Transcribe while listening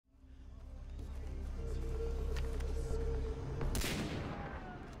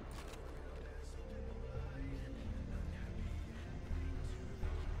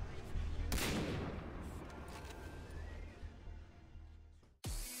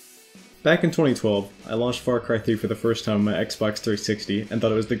Back in 2012, I launched Far Cry 3 for the first time on my Xbox 360 and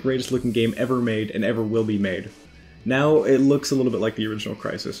thought it was the greatest looking game ever made and ever will be made. Now, it looks a little bit like the original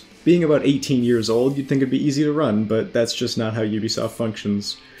Crysis. Being about 18 years old, you'd think it'd be easy to run, but that's just not how Ubisoft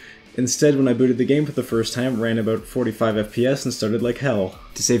functions. Instead, when I booted the game for the first time, it ran about 45 FPS and started like hell.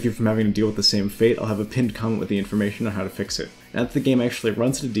 To save you from having to deal with the same fate, I'll have a pinned comment with the information on how to fix it. Now that the game actually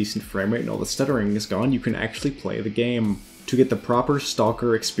runs at a decent frame rate and all the stuttering is gone, you can actually play the game. To get the proper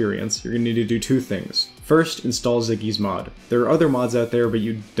Stalker experience, you're going to need to do two things. First, install Ziggy's mod. There are other mods out there, but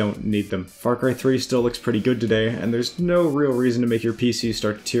you don't need them. Far Cry 3 still looks pretty good today, and there's no real reason to make your PC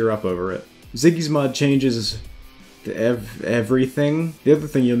start to tear up over it. Ziggy's mod changes everything. The other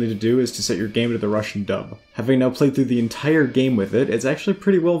thing you'll need to do is to set your game to the Russian dub. Having now played through the entire game with it, it's actually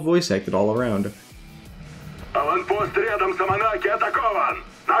pretty well voice acted all around. Аванпост рядом с Аманаки атакован!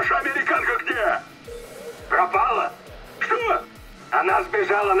 Наша американка где? Пропала? Что? Она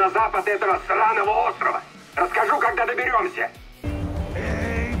сбежала на запад этого сраного острова. Расскажу, когда доберемся.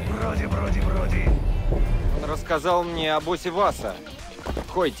 Эй, Броди. Он рассказал мне об оси Васа.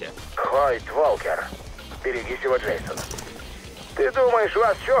 Хойте. Хойт, Волкер. Берегись его, Джейсон. Ты думаешь,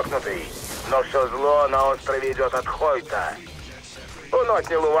 Вас чокнутый, но все зло на острове идет от Хойта. Он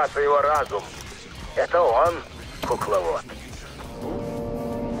отнял у Васа его разум. Это он, кукловод.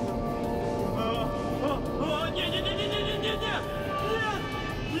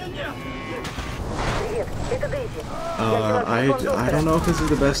 I don't know if this is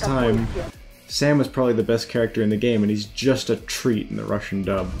the best time. Sam was probably the best character in the game, and he's just a treat in the Russian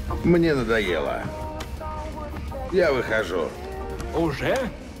dub. Мне надоело. Я выхожу. Уже?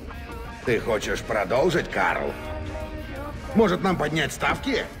 Ты хочешь продолжить, Карл? Может, нам поднять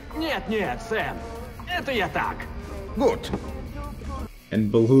ставки? Нет, Сэм. Это я так. Good. And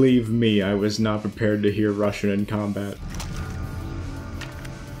believe me, I was not prepared to hear Russian in combat.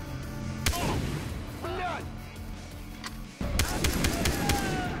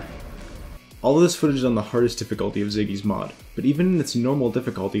 All of this footage is on the hardest difficulty of Ziggy's mod, but even in its normal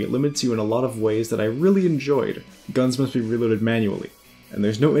difficulty it limits you in a lot of ways that I really enjoyed. Guns must be reloaded manually, and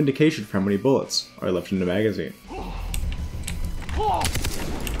there's no indication for how many bullets are left in the magazine.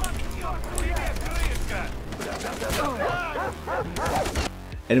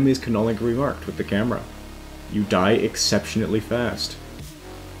 Enemies can no longer be marked with the camera. You die exceptionally fast.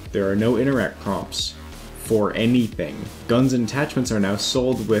 There are no interact prompts for anything. Guns and attachments are now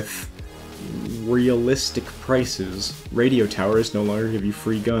sold with realistic prices. Radio towers no longer give you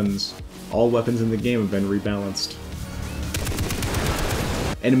free guns. All weapons in the game have been rebalanced.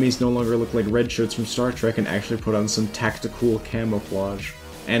 Enemies no longer look like red shirts from Star Trek and actually put on some tactical camouflage.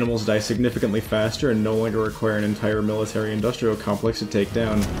 Animals die significantly faster and no longer require an entire military-industrial complex to take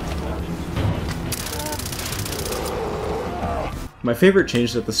down. My favorite change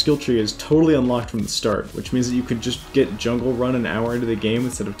is that the skill tree is totally unlocked from the start, which means that you could just get Jungle Run an hour into the game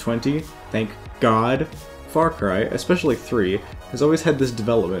instead of 20. Thank God. Far Cry, especially 3, has always had this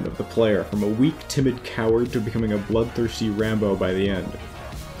development of the player from a weak, timid coward to becoming a bloodthirsty Rambo by the end.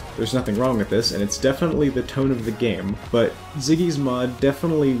 There's nothing wrong with this, and it's definitely the tone of the game, but Ziggy's mod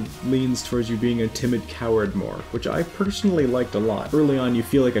definitely leans towards you being a timid coward more, which I personally liked a lot. Early on you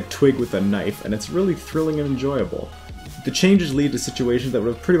feel like a twig with a knife, and it's really thrilling and enjoyable. The changes lead to situations that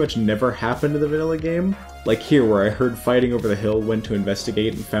would have pretty much never happened in the vanilla game, like here where I heard fighting over the hill, went to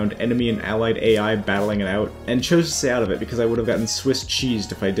investigate, and found enemy and allied AI battling it out, and chose to stay out of it because I would have gotten Swiss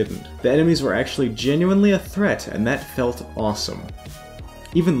cheesed if I didn't. The enemies were actually genuinely a threat, and that felt awesome.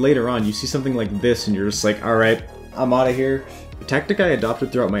 Even later on, you see something like this and you're just like, alright, I'm out of here. The tactic I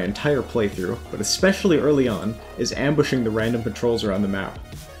adopted throughout my entire playthrough, but especially early on, is ambushing the random patrols around the map.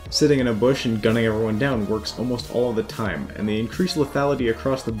 Sitting in a bush and gunning everyone down works almost all of the time, and the increased lethality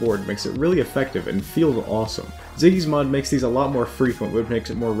across the board makes it really effective and feels awesome. Ziggy's mod makes these a lot more frequent, which makes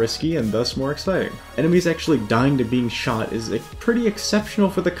it more risky and thus more exciting. Enemies actually dying to being shot is pretty exceptional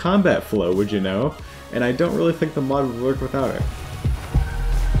for the combat flow, would you know? And I don't really think the mod would work without it.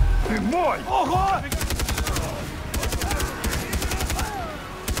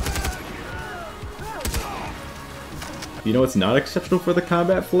 You know what's not exceptional for the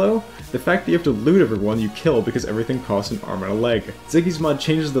combat flow? The fact that you have to loot everyone you kill because everything costs an arm and a leg. Ziggy's mod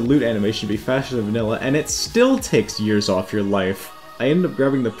changes the loot animation to be faster than vanilla, and it still takes years off your life. I ended up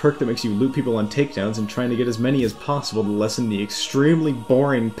grabbing the perk that makes you loot people on takedowns and trying to get as many as possible to lessen the extremely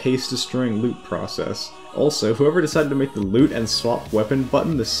boring pace-destroying loot process. Also, whoever decided to make the loot and swap weapon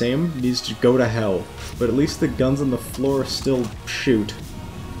button the same needs to go to hell, but at least the guns on the floor still shoot.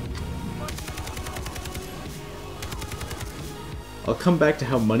 I'll come back to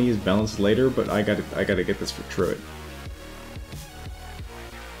how money is balanced later, but I gotta get this for Truett.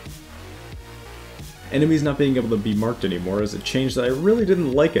 Enemies not being able to be marked anymore is a change that I really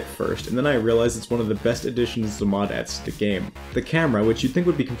didn't like at first, and then I realized it's one of the best additions the mod adds to the game. The camera, which you'd think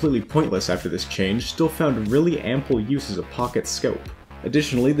would be completely pointless after this change, still found really ample use as a pocket scope.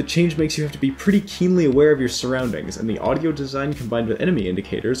 Additionally, the change makes you have to be pretty keenly aware of your surroundings, and the audio design combined with enemy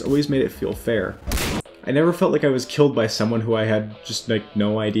indicators always made it feel fair. I never felt like I was killed by someone who I had just like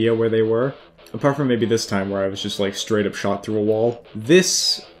no idea where they were, apart from maybe this time where I was just like straight up shot through a wall.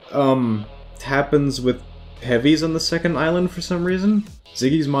 This, happens with heavies on the second island for some reason.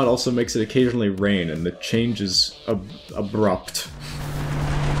 Ziggy's mod also makes it occasionally rain, and the change is abrupt.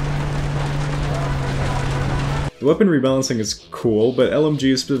 The weapon rebalancing is cool, but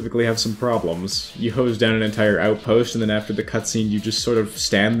LMGs specifically have some problems. You hose down an entire outpost, and then after the cutscene you just sort of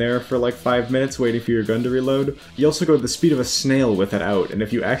stand there for like 5 minutes waiting for your gun to reload. You also go at the speed of a snail with it out, and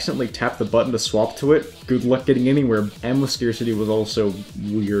if you accidentally tap the button to swap to it, good luck getting anywhere. Ammo scarcity was also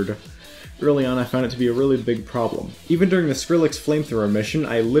weird. Early on, I found it to be a really big problem. Even during the Skrillex flamethrower mission,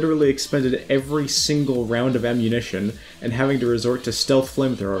 I literally expended every single round of ammunition and having to resort to stealth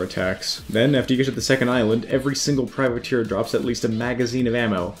flamethrower attacks. Then, after you get to the second island, every single privateer drops at least a magazine of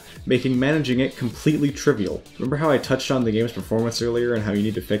ammo, making managing it completely trivial. Remember how I touched on the game's performance earlier and how you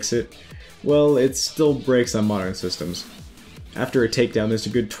need to fix it? Well, it still breaks on modern systems. After a takedown, there's a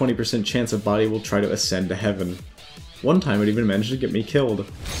good 20% chance a body will try to ascend to heaven. One time it even managed to get me killed.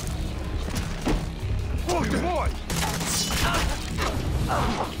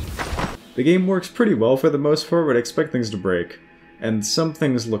 The game works pretty well for the most part, but I expect things to break. And some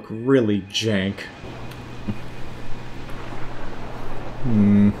things look really jank.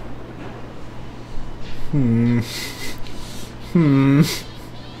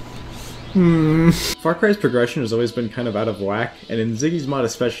 Far Cry's progression has always been kind of out of whack, and in Ziggy's mod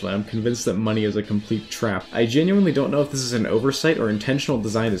especially, I'm convinced that money is a complete trap. I genuinely don't know if this is an oversight or intentional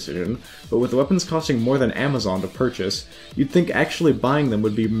design decision, but with the weapons costing more than Amazon to purchase, you'd think actually buying them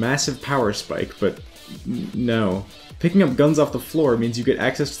would be a massive power spike, but no. Picking up guns off the floor means you get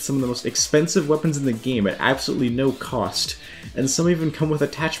access to some of the most expensive weapons in the game at absolutely no cost, and some even come with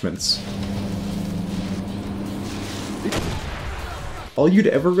attachments. All you'd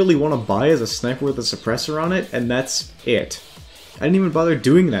ever really want to buy is a sniper with a suppressor on it, and that's it. I didn't even bother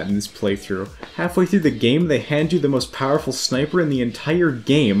doing that in this playthrough. Halfway through the game, they hand you the most powerful sniper in the entire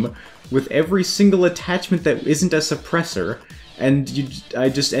game, with every single attachment that isn't a suppressor, and I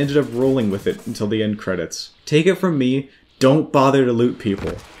just ended up rolling with it until the end credits. Take it from me, don't bother to loot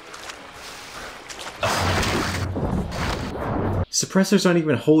people. Suppressors aren't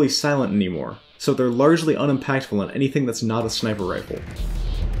even wholly silent anymore, so they're largely unimpactful on anything that's not a sniper rifle.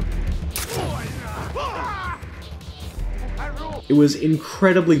 It was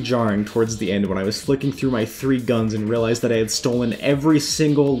incredibly jarring towards the end when I was flicking through my 3 guns and realized that I had stolen every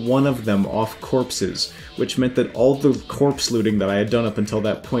single one of them off corpses, which meant that all the corpse looting that I had done up until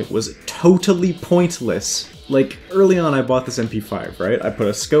that point was totally pointless. Like, early on I bought this MP5, right? I put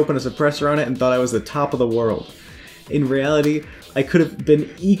a scope and a suppressor on it and thought I was the top of the world. In reality, I could have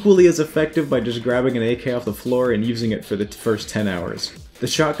been equally as effective by just grabbing an AK off the floor and using it for the first 10 hours. The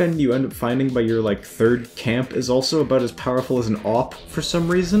shotgun you end up finding by your, like, 3rd camp is also about as powerful as an AWP for some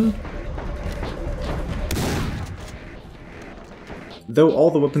reason. Though all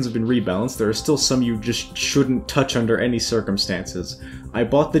the weapons have been rebalanced, there are still some you just shouldn't touch under any circumstances. I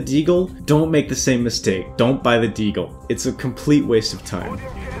bought the Deagle, don't make the same mistake. Don't buy the Deagle. It's a complete waste of time.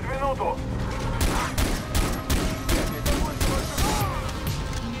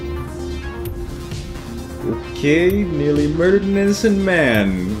 Okay, nearly murdered an innocent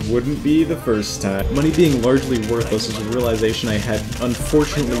man. Wouldn't be the first time. Money being largely worthless is a realization I had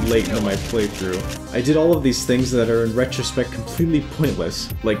unfortunately late into my playthrough. I did all of these things that are in retrospect completely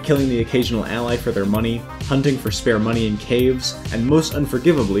pointless, like killing the occasional ally for their money, hunting for spare money in caves, and most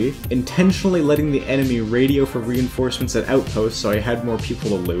unforgivably, intentionally letting the enemy radio for reinforcements at outposts so I had more people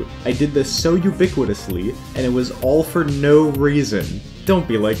to loot. I did this so ubiquitously, and it was all for no reason. Don't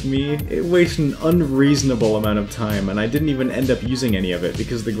be like me, it wasted an unreasonable amount of time, and I didn't even end up using any of it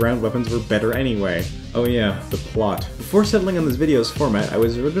because the ground weapons were better anyway. Oh yeah, the plot. Before settling on this video's format, I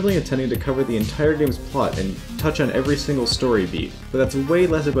was originally intending to cover the entire game's plot and touch on every single story beat, but that's way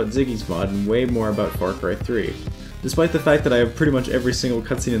less about Ziggy's mod and way more about Far Cry 3. Despite the fact that I have pretty much every single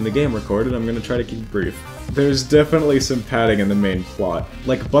cutscene in the game recorded, I'm gonna try to keep it brief. There's definitely some padding in the main plot.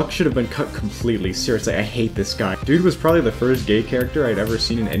 Like, Buck should have been cut completely. Seriously, I hate this guy. Dude was probably the first gay character I'd ever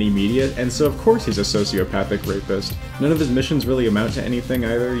seen in any media, and so of course he's a sociopathic rapist. None of his missions really amount to anything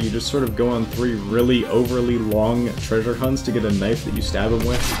either. You just sort of go on 3 really overly long treasure hunts to get a knife that you stab him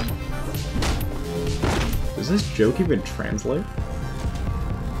with. Does this joke even translate?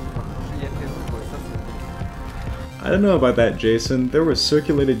 I don't know about that, Jason. There was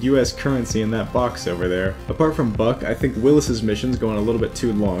circulated US currency in that box over there. Apart from Buck, I think Willis's mission's going a little bit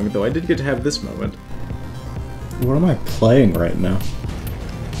too long, though I did get to have this moment. What am I playing right now?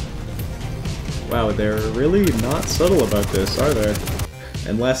 Wow, they're really not subtle about this, are they?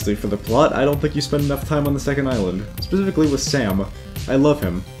 And lastly, for the plot, I don't think you spend enough time on the second island, specifically with Sam. I love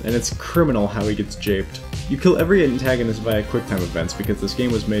him, and it's criminal how he gets japed. You kill every antagonist via QuickTime events because this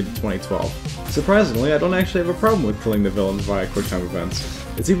game was made in 2012. Surprisingly, I don't actually have a problem with killing the villains via QuickTime events.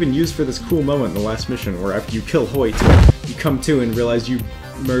 It's even used for this cool moment in the last mission where after you kill Hoyt, you come to and realize you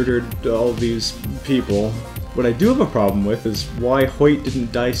murdered all these people. What I do have a problem with is why Hoyt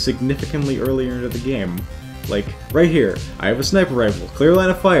didn't die significantly earlier into the game. Like, right here, I have a sniper rifle, clear line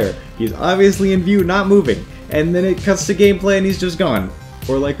of fire, he's obviously in view, not moving, and then it cuts to gameplay and he's just gone.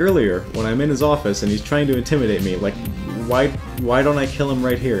 Or like earlier, when I'm in his office and he's trying to intimidate me, like, why don't I kill him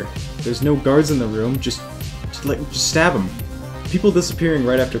right here? There's no guards in the room, just stab him. People disappearing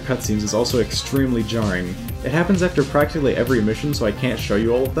right after cutscenes is also extremely jarring. It happens after practically every mission, so I can't show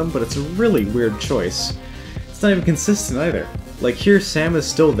you all of them, but it's a really weird choice. It's not even consistent either. Like here, Sam is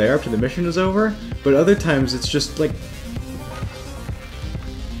still there after the mission is over, but other times it's just like...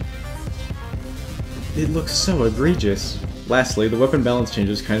 it looks so egregious. Lastly, the weapon balance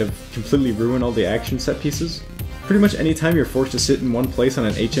changes kind of completely ruin all the action set pieces. Pretty much any time you're forced to sit in one place on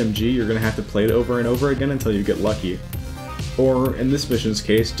an HMG, you're gonna have to play it over and over again until you get lucky. Or, in this mission's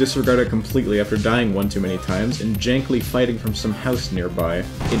case, disregard it completely after dying one too many times and jankily fighting from some house nearby.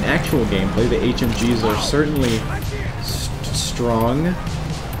 In actual gameplay, the HMGs are certainly strong.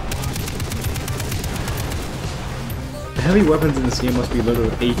 The heavy weapons in this game must be loaded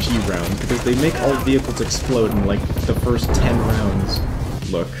with HE rounds because they make all vehicles explode in like the first 10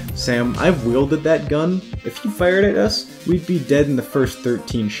 rounds. Look, Sam, I've wielded that gun. If you fired at us, we'd be dead in the first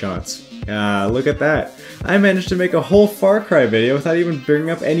 13 shots. Ah, look at that. I managed to make a whole Far Cry video without even bringing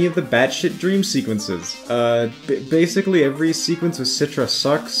up any of the batshit dream sequences. Basically every sequence with Citra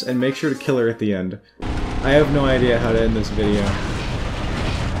sucks, and make sure to kill her at the end. I have no idea how to end this video.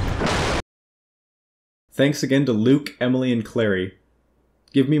 Thanks again to Luke, Emily, and Clary.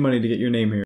 Give me money to get your name here.